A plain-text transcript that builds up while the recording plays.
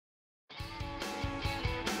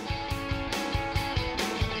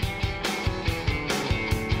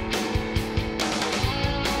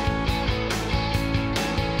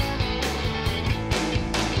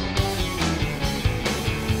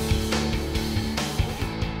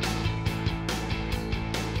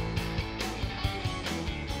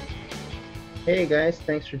Hey guys,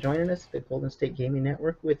 thanks for joining us at the Golden State Gaming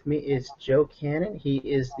Network. With me is Joe Cannon. He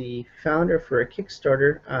is the founder for a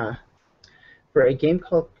Kickstarter for a game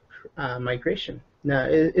called Migration. Now,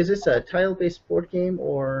 is this a tile-based board game,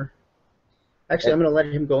 or actually, I'm It, going to let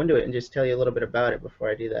him go into it and just tell you a little bit about it before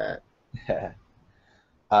I do that.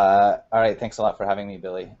 all right, thanks a lot for having me,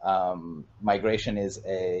 Billy. Migration is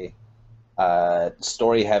a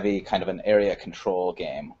story-heavy kind of an area control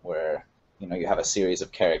game where you have a series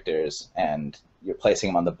of characters and you're placing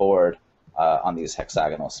them on the board on these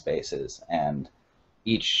hexagonal spaces, and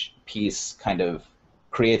each piece kind of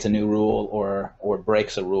creates a new rule or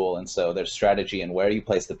breaks a rule, and so there's strategy in where you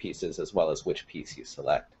place the pieces as well as which piece you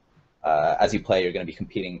select. As you play, you're going to be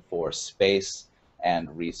competing for space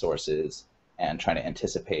and resources and trying to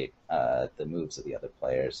anticipate the moves of the other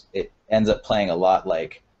players. It ends up playing a lot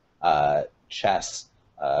like chess.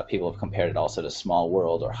 People have compared it also to Small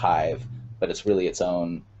World or Hive, but it's really its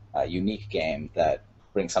own unique game that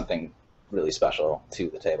brings something really special to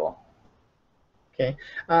the table. Okay,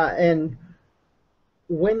 and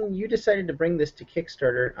when you decided to bring this to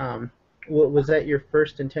Kickstarter, was that your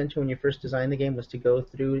first intention when you first designed the game? Was to go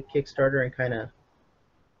through Kickstarter and kind of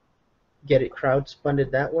get it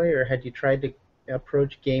crowd-funded that way, or had you tried to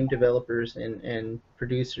approach game developers and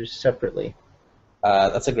producers separately?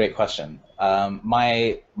 That's a great question.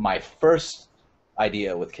 My first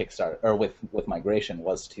idea with Kickstarter or with migration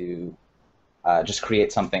was to just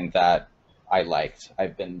create something that I liked.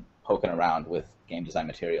 I've been poking around with game design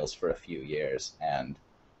materials for a few years, and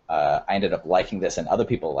I ended up liking this, and other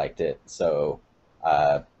people liked it. So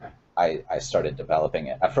uh, I started developing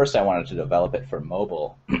it. At first, I wanted to develop it for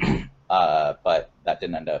mobile, but that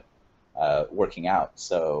didn't end up working out.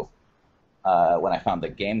 So when I found the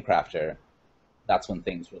Game Crafter, that's when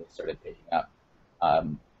things really started picking up.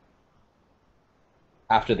 Um,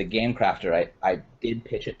 After the Game Crafter, I did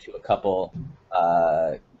pitch it to a couple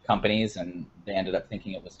companies, and they ended up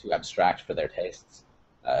thinking it was too abstract for their tastes.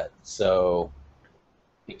 So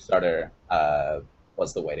Kickstarter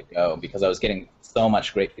was the way to go because I was getting so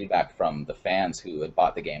much great feedback from the fans who had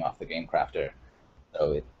bought the game off the Game Crafter.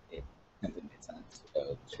 So it simply made sense to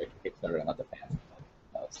go straight to Kickstarter and let the fans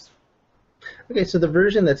know. Okay, so the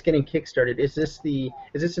version that's getting kickstarted, is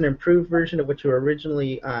this an improved version of what you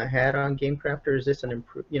originally had on GameCraft, or is this an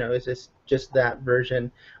improve is this just that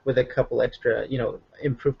version with a couple extra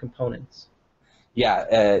improved components? Yeah,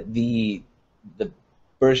 the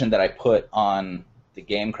version that I put on the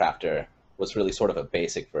Game Crafter was really sort of a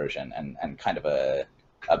basic version and kind of a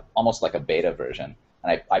almost like a beta version.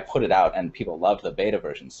 And I put it out, and people loved the beta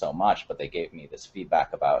version so much, but they gave me this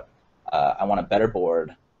feedback about I want a better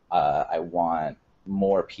board, I want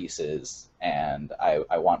more pieces, and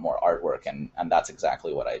I want more artwork, and that's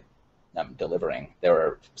exactly what I am delivering.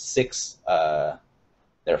 There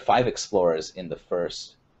are five explorers in the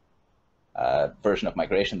first version of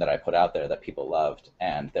migration that I put out there that people loved,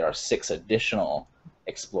 and there are six additional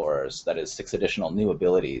explorers. That is six additional new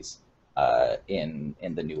abilities in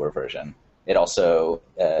the newer version. It also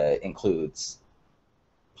includes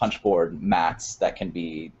punchboard mats that can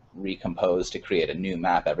be recomposed to create a new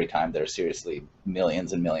map every time. There are seriously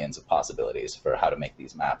millions and millions of possibilities for how to make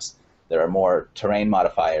these maps. There are more terrain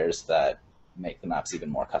modifiers that make the maps even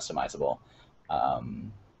more customizable.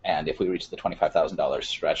 Um, and if we reach the $25,000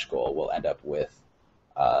 stretch goal, we'll end up with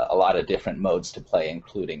a lot of different modes to play,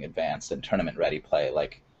 including advanced and tournament ready play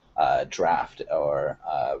like draft or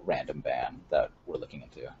random ban that we're looking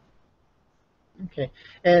into. Okay,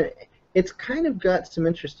 and it's kind of got some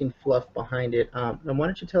interesting fluff behind it. And why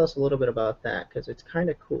don't you tell us a little bit about that? Because it's kind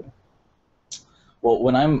of cool. Well,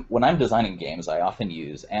 when I'm designing games, I often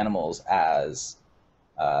use animals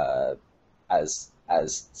uh, as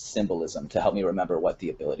symbolism to help me remember what the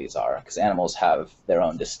abilities are, because animals have their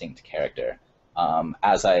own distinct character.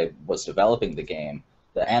 As I was developing the game,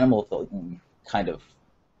 the animal thing kind of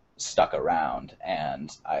stuck around,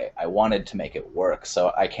 and I wanted to make it work.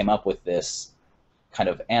 So I came up with this kind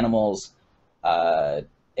of animals uh,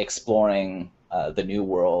 exploring the new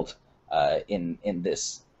world in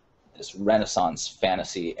this Renaissance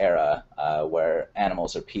fantasy era where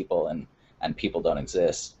animals are people and people don't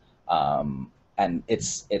exist. And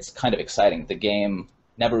it's kind of exciting. The game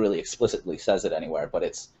never really explicitly says it anywhere, but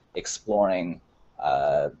it's exploring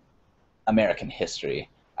uh, American history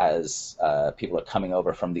as people are coming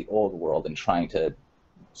over from the old world and trying to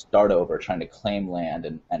start over, trying to claim land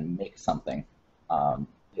and make something.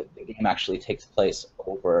 The game actually takes place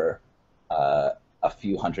over a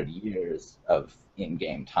few hundred years of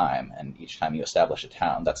in-game time, and each time you establish a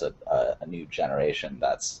town, that's a new generation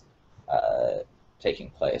that's uh, taking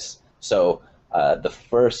place. So the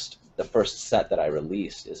first the first set that I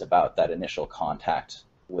released is about that initial contact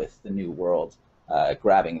with the new world,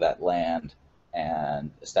 grabbing that land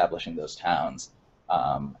and establishing those towns.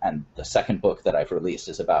 And the second book that I've released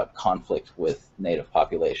is about conflict with native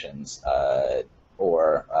populations,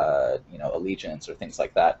 or allegiance or things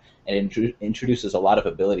like that. And it introduces a lot of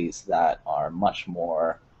abilities that are much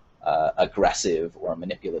more aggressive or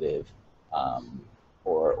manipulative,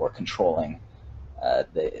 or controlling.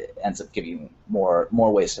 That ends up giving you more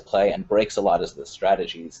ways to play and breaks a lot of the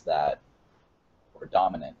strategies that were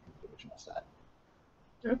dominant in the original set.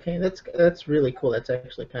 Okay, that's really cool. That's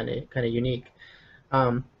actually kind of unique.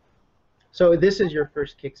 Um, so this is your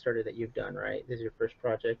first Kickstarter that you've done, right? This is your first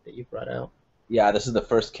project that you brought out. Yeah, this is the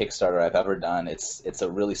first Kickstarter I've ever done. It's a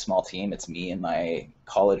really small team. It's me and my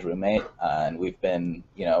college roommate, and we've been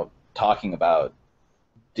talking about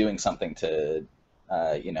doing something to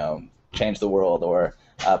change the world, or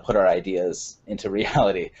put our ideas into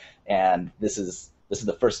reality. And this is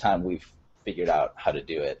the first time we've figured out how to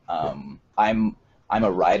do it. I'm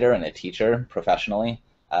a writer and a teacher professionally,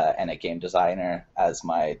 and a game designer as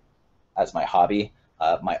my hobby.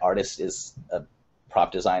 My artist is a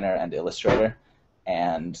prop designer and illustrator,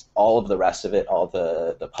 and all of the rest of it, all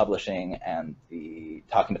the publishing and the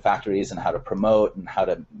talking to factories and how to promote and how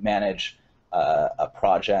to manage a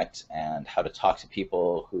project and how to talk to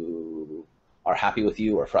people who are happy with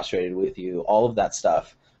you or frustrated with you, all of that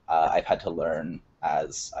stuff I've had to learn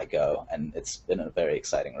as I go, and it's been a very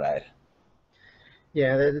exciting ride.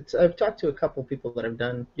 Yeah, I've talked to a couple people that have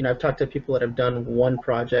done, I've talked to people that have done one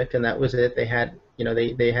project and that was it. They had,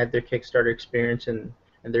 they had their Kickstarter experience and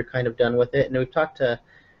they're kind of done with it. And we've talked to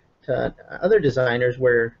other designers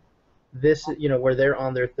where where they're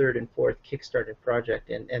on their third and fourth Kickstarter project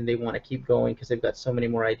and they want to keep going because they've got so many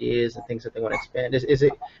more ideas and things that they want to expand.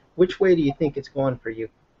 Which way do you think it's going for you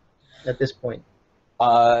at this point?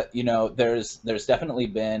 There's definitely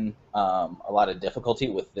been a lot of difficulty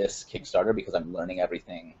with this Kickstarter because I'm learning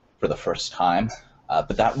everything for the first time.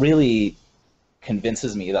 But that really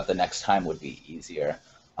convinces me that the next time would be easier.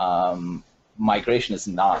 Migration is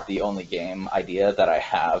not the only game idea that I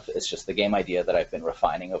have. It's just the game idea that I've been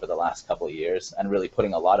refining over the last couple of years and really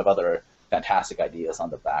putting a lot of other fantastic ideas on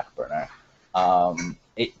the back burner.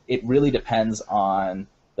 It really depends on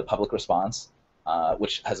the public response,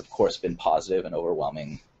 which has of course been positive and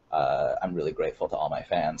overwhelming. I'm really grateful to all my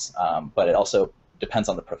fans, but it also depends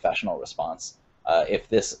on the professional response. If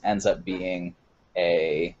this ends up being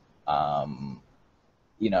a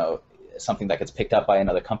something that gets picked up by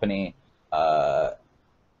another company,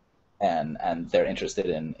 and they're interested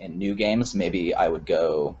in new games, maybe I would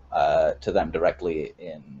go to them directly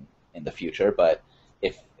in the future. But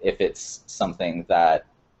if it's something that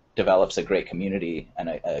develops a great community and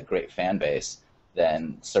a great fan base,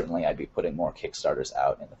 then certainly I'd be putting more Kickstarters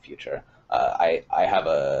out in the future. I have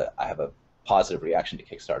a positive reaction to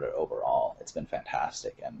Kickstarter overall. It's been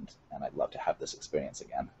fantastic, and I'd love to have this experience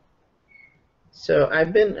again. So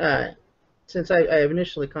I've been since I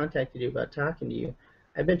initially contacted you about talking to you,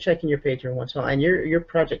 I've been checking your page every once in a while, and your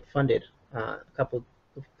project funded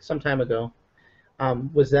some time ago.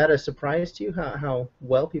 Was that a surprise to you how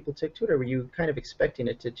well people took to it, or were you kind of expecting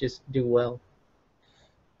it to just do well?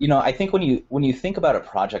 I think when you think about a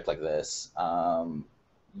project like this,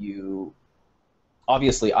 you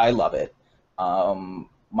obviously I love it.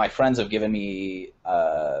 My friends have given me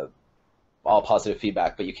all positive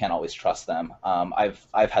feedback, but you can't always trust them.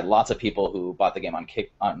 I've had lots of people who bought the game on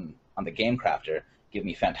the Game Crafter give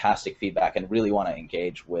me fantastic feedback and really want to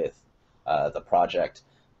engage with the project.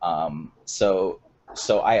 So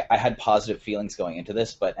I had positive feelings going into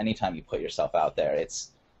this, but anytime you put yourself out there,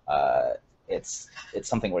 it's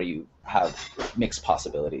something where you have mixed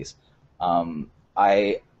possibilities.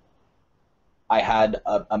 I had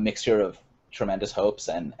a mixture of tremendous hopes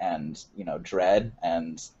and dread,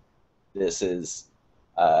 and this is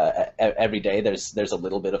every day there's a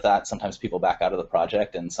little bit of that. Sometimes people back out of the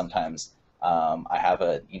project, and sometimes I have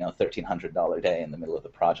a $1,300 day in the middle of the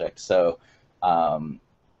project. So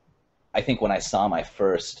I think when I saw my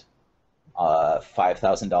first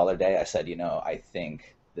 $5,000 day, I said, I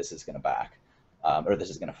think this is going to back, or this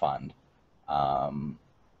is going to fund.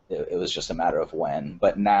 It was just a matter of when.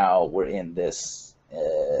 But now we're in this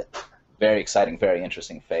very exciting, very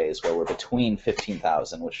interesting phase where we're between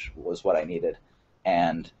 15,000, which was what I needed,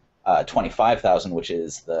 and 25,000, which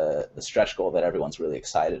is the stretch goal that everyone's really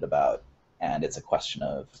excited about. And it's a question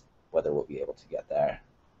of whether we'll be able to get there.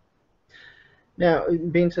 Now,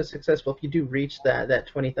 being so successful, if you do reach that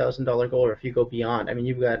 $20,000 goal, or if you go beyond, I mean,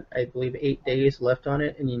 you've got, I believe, 8 days left on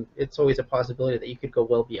it, and it's always a possibility that you could go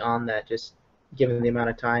well beyond that, just given the amount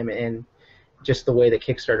of time. And just the way that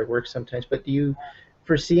Kickstarter works sometimes. But do you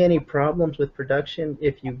foresee any problems with production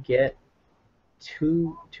if you get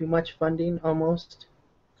too much funding almost?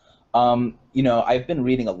 I've been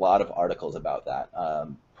reading a lot of articles about that.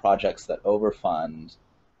 Projects that overfund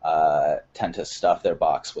tend to stuff their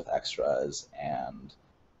box with extras, and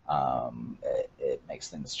it makes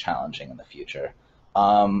things challenging in the future.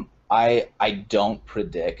 I don't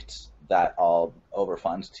predict that I'll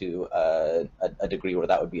overfund to a degree where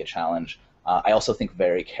that would be a challenge. I also think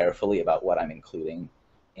very carefully about what I'm including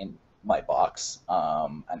in my box,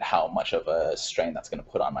 and how much of a strain that's going to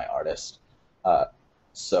put on my artist. Uh,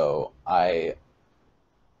 so I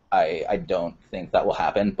don't think that will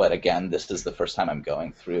happen. But again, this is the first time I'm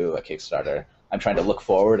going through a Kickstarter. I'm trying to look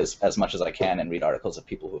forward as much as I can and read articles of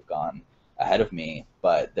people who've gone ahead of me,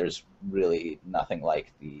 but there's really nothing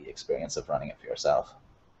like the experience of running it for yourself.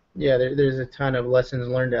 Yeah, there's a ton of lessons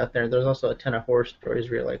learned out there. There's also a ton of horror stories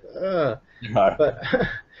where you're like, ugh. There are. But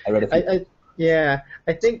I read a few. I yeah,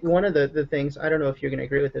 I think one of the things, I don't know if you're going to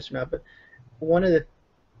agree with this or not, but one of the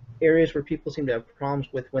areas where people seem to have problems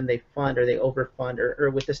with when they fund or they overfund or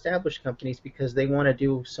with established companies because they want to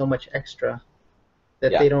do so much extra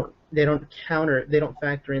that Yeah. they don't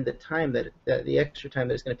factor in the time that the extra time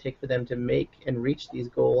that it's going to take for them to make and reach these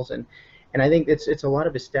goals. And I think it's a lot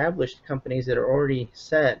of established companies that are already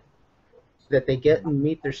set that they get and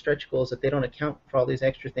meet their stretch goals that they don't account for all these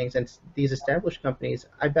extra things. And these established companies,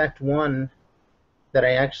 I backed one that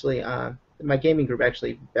I actually my gaming group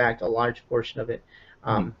actually backed a large portion of it. Mhm.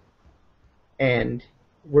 Um, and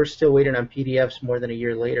we're still waiting on PDFs more than a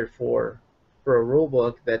year later for a rule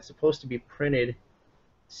book that's supposed to be printed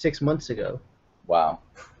 6 months ago Wow.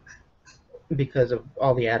 because of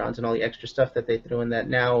all the add-ons and all the extra stuff that they threw in. That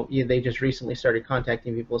now they just recently started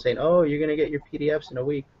contacting people saying, "Oh, you're gonna get your PDFs in a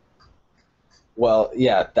week." Well,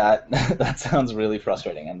 yeah, that that sounds really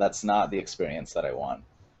frustrating, and that's not the experience that I want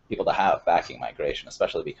people to have backing migration,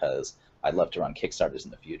 especially because I'd love to run Kickstarters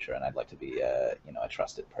in the future, and I'd like to be a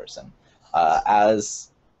trusted person.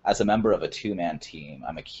 As a member of a two-man team,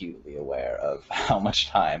 I'm acutely aware of how much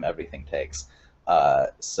time everything takes.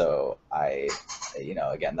 So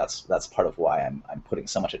again, that's part of why I'm putting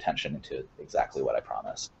so much attention into exactly what I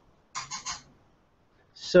promised.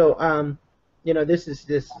 So, this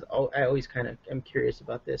is I always kind of am curious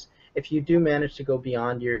about this. If you do manage to go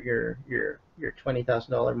beyond your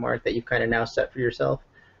 $20,000 mark that you've kind of now set for yourself,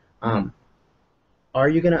 Mhm. um, are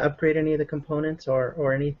you going to upgrade any of the components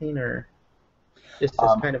or anything, or just as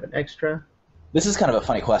Um, kind of an extra? this is kind of a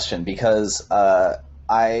funny question because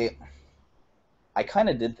I I kind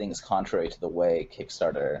of did things contrary to the way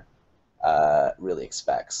Kickstarter really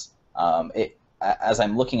expects. As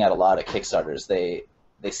I'm looking at a lot of Kickstarters,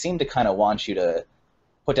 they seem to kind of want you to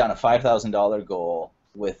put down a $5,000 goal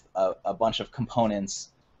with a bunch of components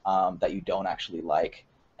that you don't actually like,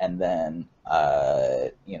 and then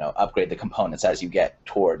upgrade the components as you get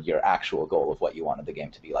toward your actual goal of what you wanted the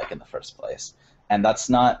game to be like in the first place. And that's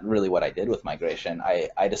not really what I did with migration.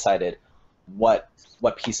 I decided what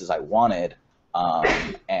what pieces I wanted,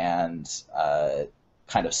 and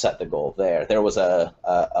kind of set the goal there. There was a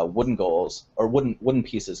wooden goals or wooden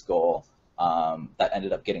pieces goal that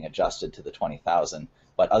ended up getting adjusted to the 20,000.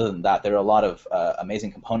 But other than that, there are a lot of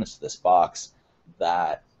amazing components to this box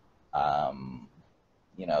that um,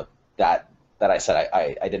 you know that I said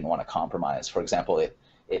I didn't want to compromise. For example,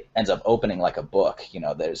 it ends up opening like a book.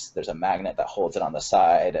 There's a magnet that holds it on the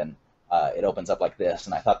side, and it opens up like this.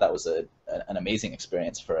 And I thought that was an amazing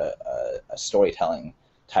experience for a storytelling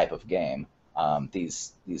type of game.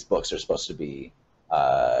 These books are supposed to be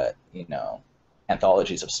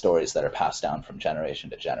anthologies of stories that are passed down from generation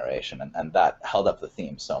to generation, and that held up the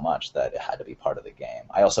theme so much that it had to be part of the game.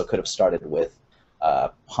 I also could have started with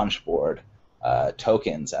punchboard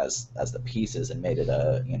tokens as the pieces and made it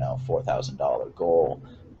a $4,000 goal,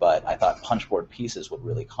 but I thought punchboard pieces would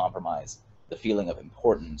really compromise the feeling of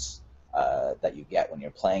importance that you get when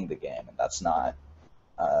you're playing the game, and that's not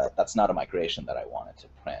a migration that I wanted to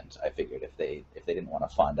print. I figured if they didn't want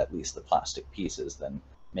to fund at least the plastic pieces, then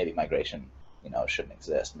maybe migration shouldn't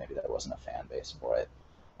exist. Maybe there wasn't a fan base for it.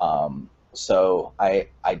 So I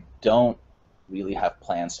don't really have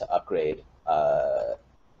plans to upgrade the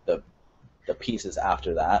the pieces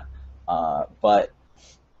after that, but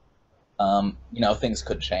things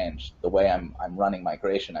could change. The way I'm running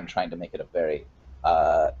migration, I'm trying to make it a very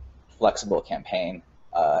flexible campaign,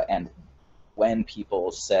 and when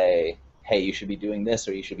people say, "Hey, you should be doing this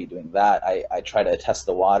or you should be doing that," I try to test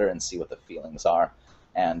the water and see what the feelings are,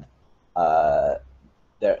 and uh,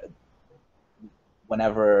 there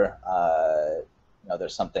whenever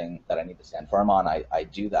there's something that I need to stand firm on, I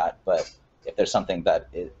do that. But if there's something that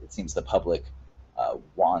it seems the public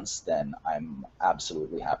wants, then I'm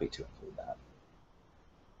absolutely happy to include that.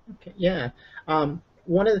 Okay, yeah.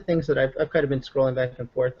 One of the things that I've kind of been scrolling back and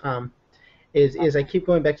forth is I keep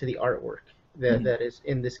going back to the artwork Mhm. that is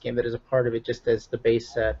in this game that is a part of it, just as the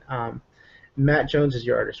base set. Matt Jones is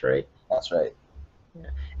your artist, right? That's right. Yeah.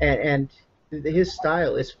 And his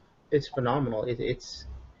style is phenomenal. It's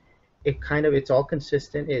all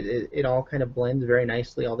consistent. It all kind of blends very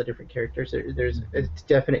nicely. All the different characters. There's a Mhm.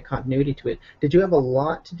 definite continuity to it. Did you have a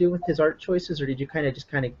lot to do with his art choices, or did you kind of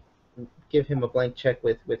give him a blank check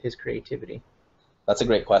with his creativity? That's a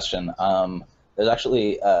great question. There's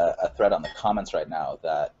actually a thread on the comments right now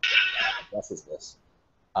that addresses this.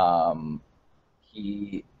 Um,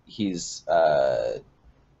 he's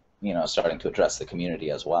starting to address the community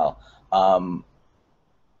as well. Um,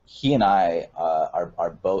 he and I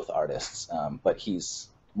are both artists, but he's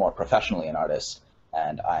more professionally an artist,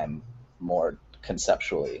 and I'm more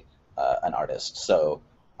conceptually an artist. So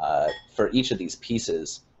for each of these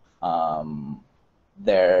pieces, um,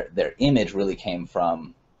 their image really came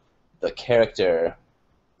from the character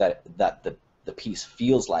that the piece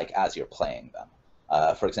feels like as you're playing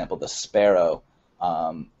them. For example, the sparrow,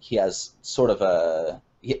 he has sort of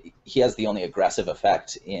he has the only aggressive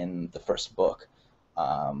effect in the first book.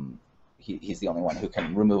 He's the only one who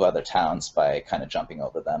can remove other towns by kind of jumping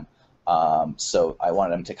over them. So I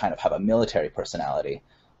wanted him to kind of have a military personality,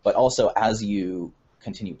 but also as you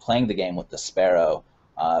continue playing the game with the sparrow,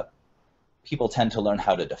 people tend to learn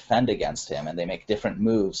how to defend against him, and they make different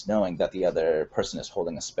moves knowing that the other person is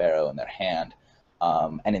holding a sparrow in their hand.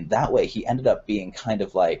 And in that way, he ended up being kind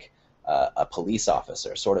of like a police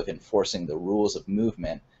officer, sort of enforcing the rules of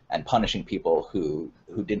movement and punishing people who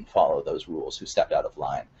didn't follow those rules, who stepped out of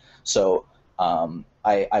line. So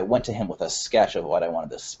I went to him with a sketch of what I wanted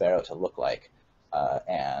the sparrow to look like,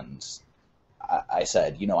 and I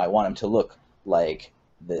said, I want him to look like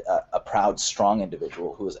a proud, strong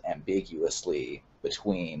individual who is ambiguously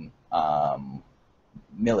between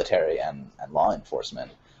military and law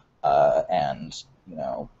enforcement. And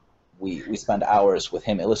we spend hours with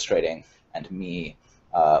him illustrating and me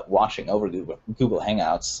watching over Google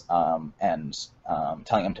Hangouts, and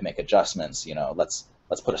telling him to make adjustments.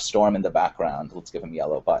 Let's put a storm in the background. Let's give him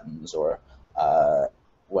yellow buttons or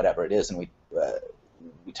whatever it is, and we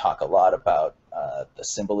talk a lot about the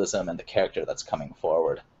symbolism and the character that's coming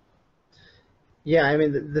forward. Yeah, I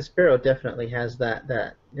mean the Sparrow definitely has that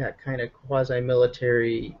kind of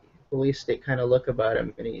quasi-military police state kind of look about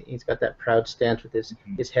him, and he's got that proud stance with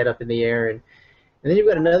his head up in the air, and then you've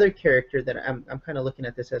got another character that I'm kind of looking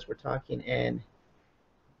at this as we're talking, and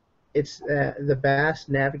it's the Bass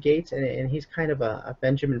navigates, and he's kind of a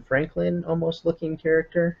Benjamin Franklin almost looking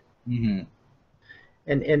character, Mm-hmm.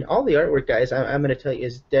 and all the artwork, guys, I'm going to tell you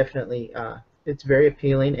is definitely it's very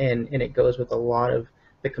appealing, and it goes with a lot of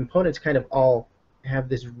the components. Kind of all have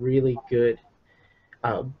this really good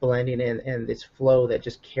blending and this flow that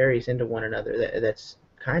just carries into one another. That's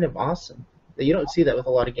kind of awesome. You don't see that with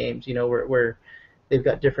a lot of games, where they've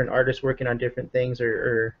got different artists working on different things,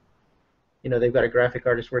 or they've got a graphic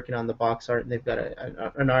artist working on the box art, and they've got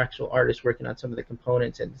an actual artist working on some of the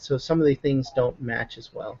components, and so some of the things don't match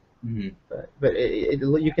as well. Mm-hmm. But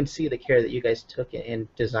you can see the care that you guys took in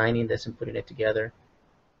designing this and putting it together.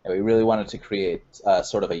 And we really wanted to create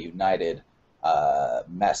sort of a united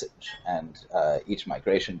message, and each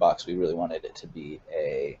migration box, we really wanted it to be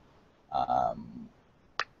um,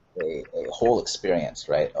 a whole experience,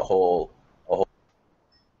 right? A whole.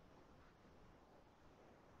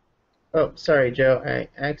 Oh, sorry, Joe. I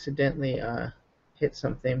accidentally hit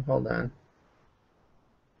something. Hold on.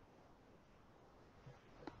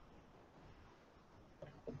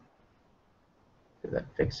 Did that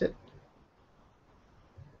fix it?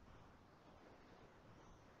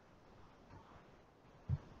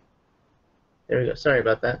 There we go. Sorry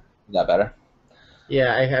about that. Is that better?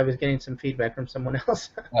 Yeah, I was getting some feedback from someone else.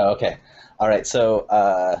 Oh, okay. All right. So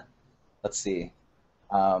let's see.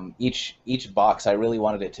 Each box, I really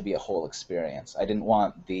wanted it to be a whole experience. I didn't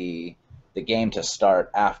want the game to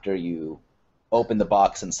start after you open the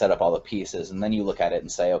box and set up all the pieces, and then you look at it and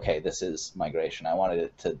say, okay, this is migration. I wanted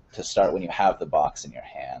it to start when you have the box in your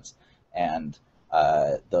hands, and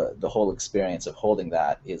the whole experience of holding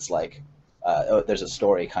that is like there's a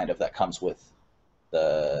story kind of that comes with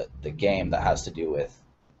the game that has to do with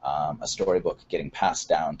a storybook getting passed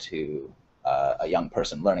down to a young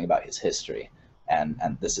person learning about his history,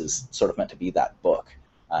 and this is sort of meant to be that book.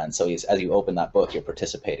 And so as you open that book, you're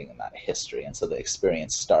participating in that history, and so the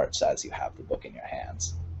experience starts as you have the book in your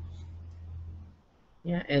hands.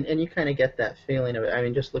 Yeah, and you kind of get that feeling of it. I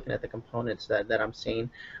mean, just looking at the components that I'm seeing.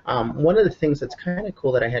 One of the things that's kind of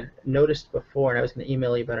cool that I had noticed before, and I was going to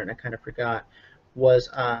email you about it, and I kind of forgot, was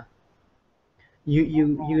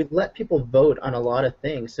you let people vote on a lot of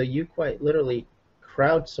things. So you quite literally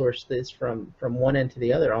crowdsource this from one end to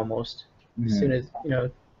the other almost. As soon Mhm.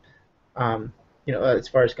 as um, as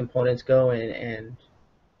far as components go and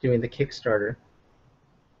doing the Kickstarter.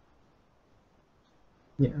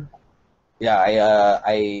 Yeah. Yeah,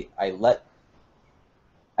 I let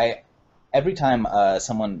I every time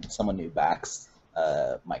someone new backs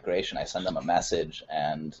migration, I send them a message,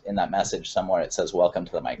 and in that message somewhere it says "Welcome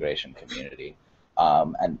to the migration community."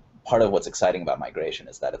 And part of what's exciting about migration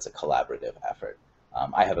is that it's a collaborative effort.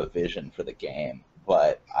 I have a vision for the game,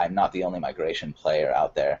 but I'm not the only migration player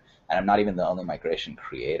out there, and I'm not even the only migration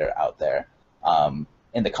creator out there.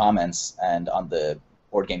 In the comments and on the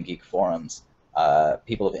Board Game Geek forums,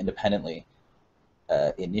 people have independently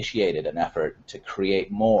initiated an effort to create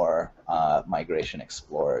more migration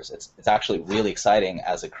explorers. It's actually really exciting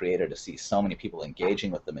as a creator to see so many people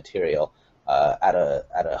engaging with the material at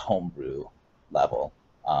a homebrew level.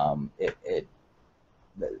 One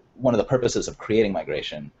of the purposes of creating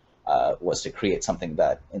migration was to create something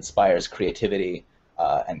that inspires creativity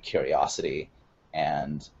and curiosity,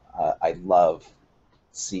 and I love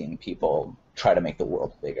seeing people try to make the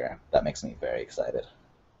world bigger. That makes me very excited.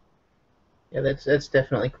 Yeah, that's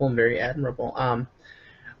definitely cool and very admirable.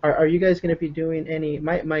 Are you guys going to be doing any?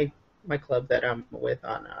 My club that I'm with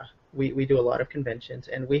on we do a lot of conventions,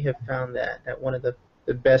 and we have found that one of the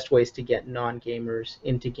best ways to get non-gamers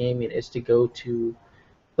into gaming is to go to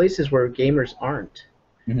places where gamers aren't.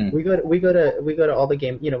 Mm-hmm. We go to all the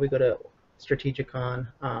game. We go to Strategicon.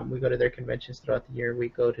 We go to their conventions throughout the year. We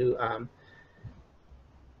go to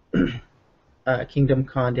Kingdom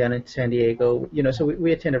Con down in San Diego. So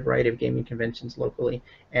we attend a variety of gaming conventions locally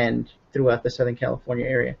and throughout the Southern California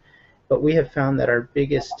area. But we have found that our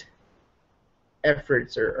biggest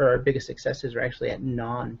efforts or our biggest successes are actually at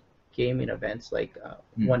non-gaming events like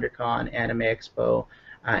WonderCon, Anime Expo,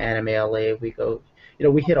 Anime LA. We go,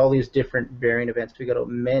 we hit all these different varying events. We go to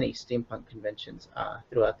many steampunk conventions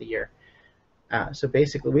throughout the year. So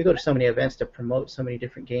basically, we go to so many events to promote so many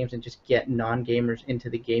different games and just get non-gamers into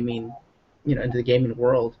the gaming, into the gaming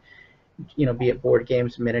world. Be it board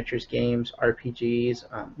games, miniatures games, RPGs.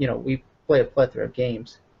 We play a plethora of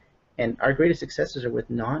games, and our greatest successes are with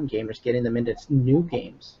non-gamers, getting them into new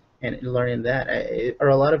games and learning that. Are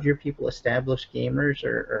a lot of your people established gamers,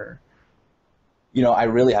 or? I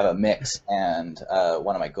really have a mix, and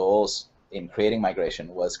one of my goals in creating migration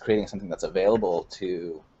was creating something that's available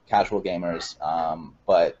to casual gamers,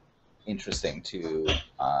 but interesting to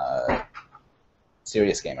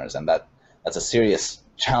serious gamers, and that's a serious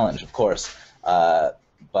challenge, of course.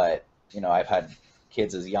 But I've had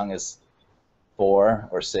kids as young as 4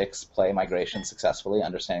 or 6 play migration successfully,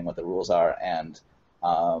 understanding what the rules are, and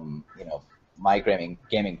my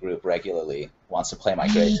gaming group regularly wants to play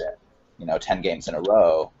migration, 10 games in a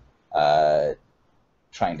row,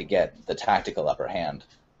 trying to get the tactical upper hand.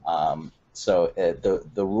 The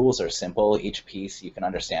rules are simple. Each piece you can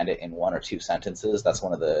understand it in 1 or 2 sentences. That's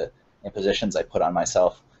one of the impositions I put on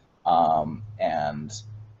myself, and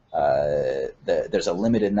there's a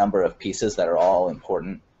limited number of pieces that are all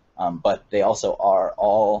important, but they also are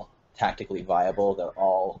all tactically viable. They're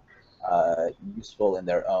all useful in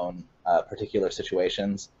their own particular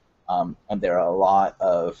situations, and there are a lot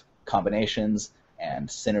of combinations and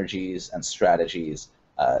synergies and strategies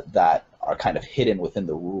that are kind of hidden within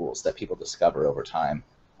the rules that people discover over time.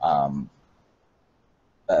 Um,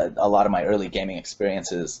 a lot of my early gaming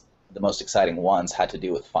experiences, the most exciting ones, had to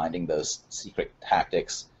do with finding those secret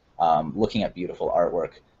tactics, looking at beautiful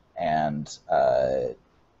artwork, and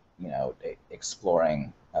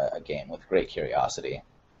exploring a game with great curiosity.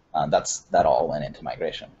 That all went into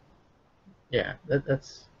migration. Yeah,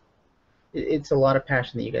 it's a lot of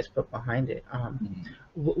passion that you guys put behind it. Mhm.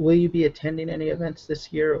 Will you be attending any events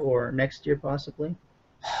this year or next year possibly?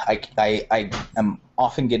 I am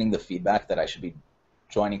often getting the feedback that I should be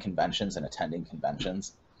joining conventions and attending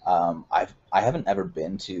conventions. I haven't ever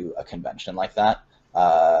been to a convention like that,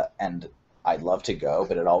 and I'd love to go,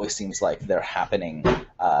 but it always seems like they're happening,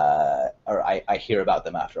 or I hear about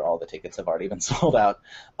them after all the tickets have already been sold out.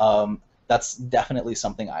 That's definitely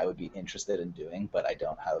something I would be interested in doing, but I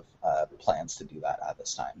don't have plans to do that at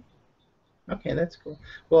this time. Okay, that's cool.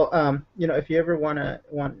 Well, if you ever want to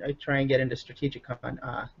try and get into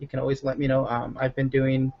Strategicon, you can always let me know. I've been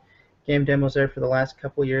doing game demos there for the last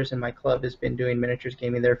couple years, and my club has been doing miniatures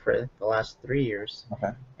gaming there for the last 3 years.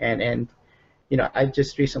 Okay. And I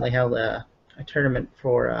just recently held a tournament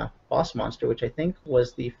for Boss Monster, which I think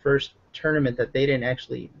was the first tournament that they didn't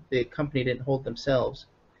actually, the company didn't hold themselves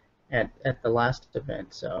at the last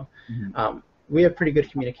event. So Mhm. we have pretty good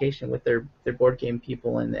communication with their board game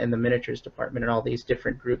people and the miniatures department and all these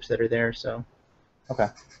different groups that are there. So, Okay.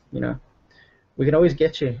 you know, we can always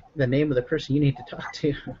get you the name of the person you need to talk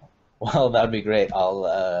to. Well, that would be great.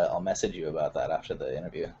 I'll message you about that after the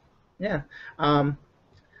interview. Yeah. Um,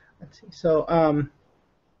 let's see. So,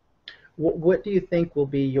 what do you think will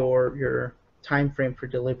be your time frame for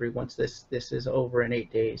delivery once this is over in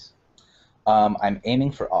 8 days? I'm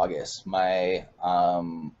aiming for August. My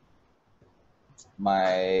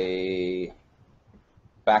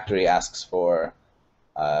factory asks for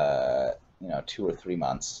 2 or 3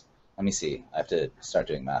 months. Let me see. I have to start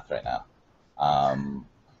doing math right now. Um,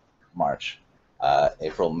 March,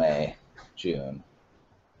 April, May, June,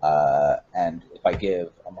 and if I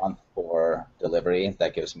give a month for delivery,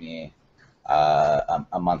 that gives me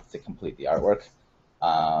a month to complete the artwork,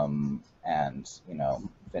 and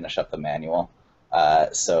finish up the manual.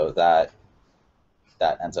 So that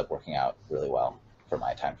ends up working out really well for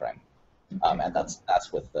my time frame. Okay, And cool.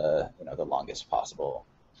 that's with the longest possible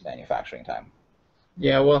manufacturing time.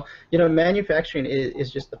 Yeah, well, manufacturing is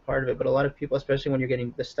just a part of it, but a lot of people, especially when you're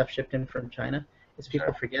getting the stuff shipped in from China, is people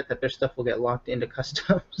Sure. forget that their stuff will get locked into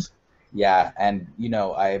customs. Yeah, and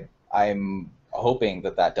I'm hoping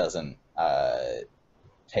that that doesn't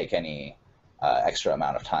take any extra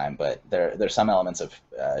amount of time, but there's some elements of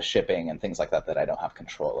shipping and things like that that I don't have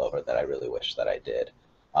control over that I really wish that I did.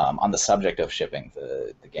 On the subject of shipping,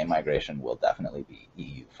 the game migration will definitely be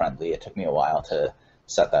EU friendly. It took me a while to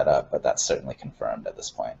set that up, but that's certainly confirmed at this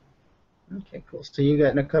point. Okay, cool. So you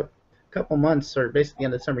got in a couple months, or basically the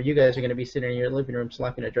end of the summer, you guys are going to be sitting in your living room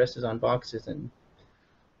slapping addresses on boxes and.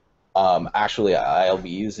 Actually, I'll be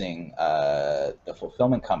using the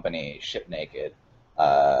fulfillment company Ship Naked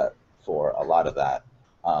for a lot of that,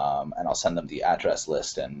 and I'll send them the address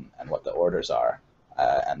list and what the orders are,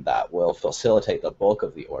 and that will facilitate the bulk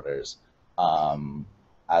of the orders. Um,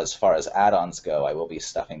 as far as add-ons go, I will be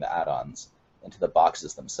stuffing the add-ons into the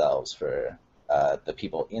boxes themselves for the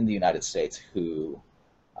people in the United States who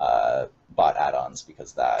bought add-ons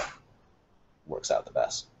because that works out the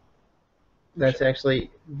best for That's shipping.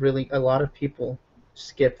 actually really a lot of people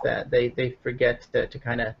skip that. They forget to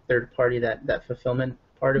kind of third party that fulfillment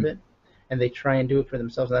part of it, and they try and do it for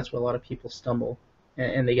themselves. And that's where a lot of people stumble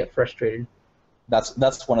and they get frustrated.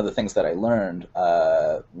 That's one of the things that I learned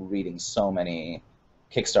reading so many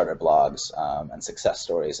Kickstarter blogs and success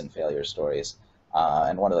stories and failure stories.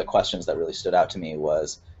 And one of the questions that really stood out to me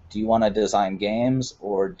was, do you want to design games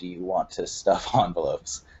or do you want to stuff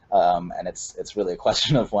envelopes? And it's really a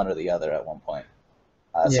question of one or the other at one point.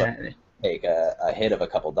 So Yeah, take a hit of a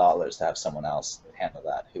couple dollars to have someone else handle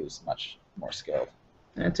that who's much more skilled.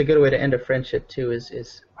 that's a good way to end a friendship too.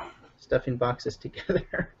 Is stuffing boxes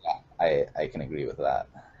together. Yeah, I can agree with that.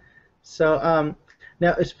 So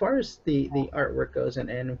now, as far as the artwork goes,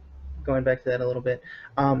 and going back to that a little bit,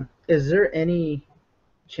 is there any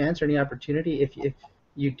chance or any opportunity if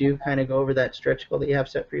you do kind of go over that stretch goal that you have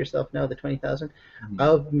set for yourself now, the 20,000, Mhm.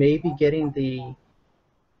 of maybe getting the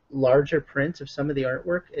larger prints of some of the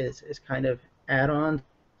artwork is kind of add-ons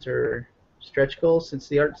or stretch goals since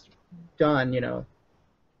the art's done.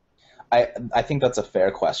 I think that's a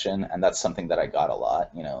fair question, and that's something that I got a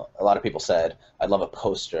lot. A lot of people said, "I'd love a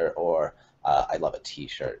poster," or "I'd love a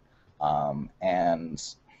T-shirt," and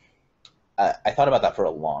I thought about that for a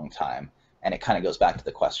long time, and it kind of goes back to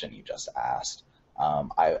the question you just asked.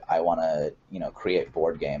 I want to create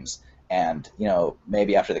board games, and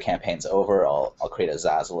maybe after the campaign's over, I'll create a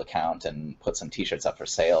Zazzle account and put some T-shirts up for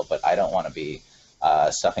sale. But I don't want to be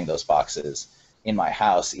stuffing those boxes in my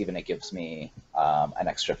house, even it gives me an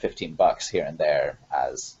extra $15 here and there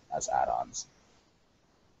as add-ons.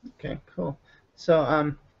 Okay, cool.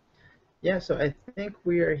 So yeah, so I think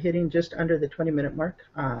we are hitting just under the 20-minute mark.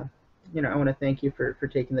 I want to thank you for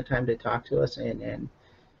taking the time to talk to us and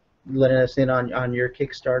letting us in on your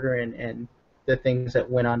Kickstarter and the things that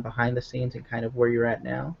went on behind the scenes and kind of where you're at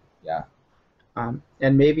now. Yeah.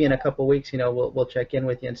 And maybe in a couple weeks, we'll check in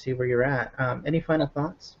with you and see where you're at. Any final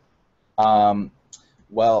thoughts? Um,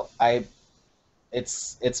 well,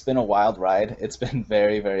 it's been a wild ride. It's been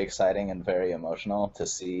very, very exciting and very emotional to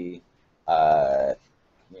see uh,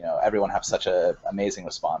 everyone have such a amazing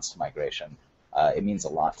response to migration. It means a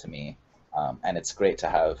lot to me, and it's great to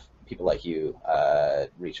have people like you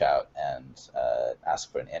reach out and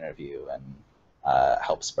ask for an interview and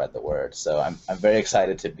help spread the word. So I'm very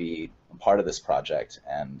excited to be a part of this project,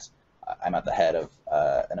 and I'm at the head of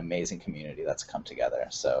an amazing community that's come together.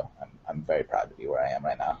 So I'm very proud to be where I am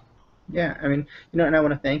right now. Yeah, I mean, and I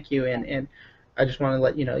want to thank you, and I just want to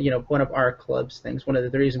let one of our club's things, one of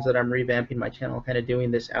the reasons that I'm revamping my channel, kind of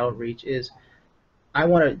doing this outreach, is I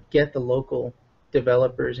want to get the local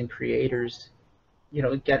developers and creators,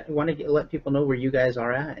 let people know where you guys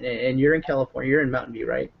are at, and you're in California, you're in Mountain View,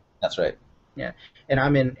 right? That's right. Yeah, and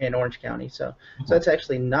I'm in Orange County, so Mhm. that's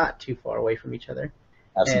actually not too far away from each other,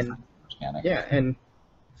 I have some and friends in Orange County. yeah, and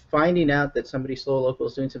finding out that somebody so local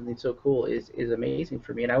is doing something so cool is amazing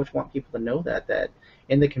for me, and I just want people to know that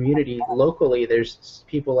in the community locally, there's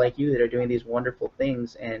people like you that are doing these wonderful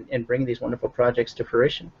things and bringing these wonderful projects to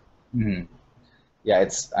fruition. Mhm. Yeah,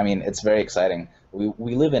 I mean, it's very exciting.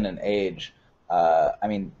 We live in an age. I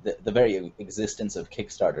mean, the very existence of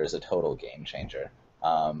Kickstarter is a total game changer.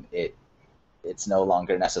 It's no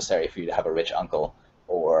longer necessary for you to have a rich uncle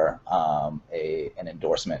or a an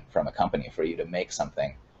endorsement from a company for you to make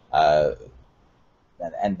something. Uh,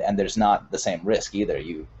 and there's not the same risk either.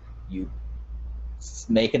 You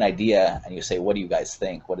make an idea and you say, what do you guys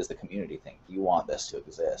think? What does the community think? Do you want this to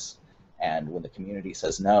exist? And when the community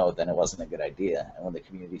says no, then it wasn't a good idea. And when the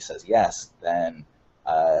community says yes, then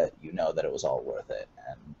you know that it was all worth it.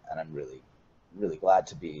 And I'm really, really glad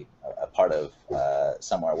to be a part of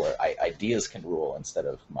somewhere where ideas can rule instead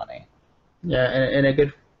of money. Yeah, and a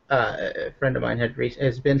good friend of mine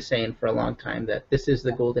has been saying for a long time that this is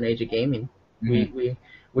the golden age of gaming. Mm-hmm.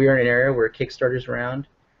 We are in an era where Kickstarter's around,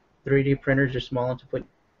 3D printers are small enough to put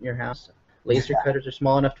in your house, laser cutters are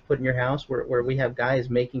small enough to put in your house, where we have guys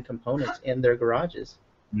making components in their garages.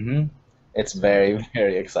 Mm-hmm. It's So, very,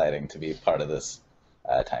 very exciting to be part of this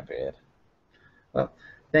time period. well,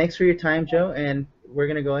 thanks for your time, Joe, and we're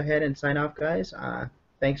gonna go ahead and sign off, guys.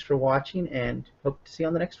 Thanks for watching, and hope to see you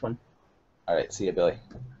on the next one. All right, see you, Billy.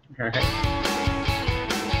 All right.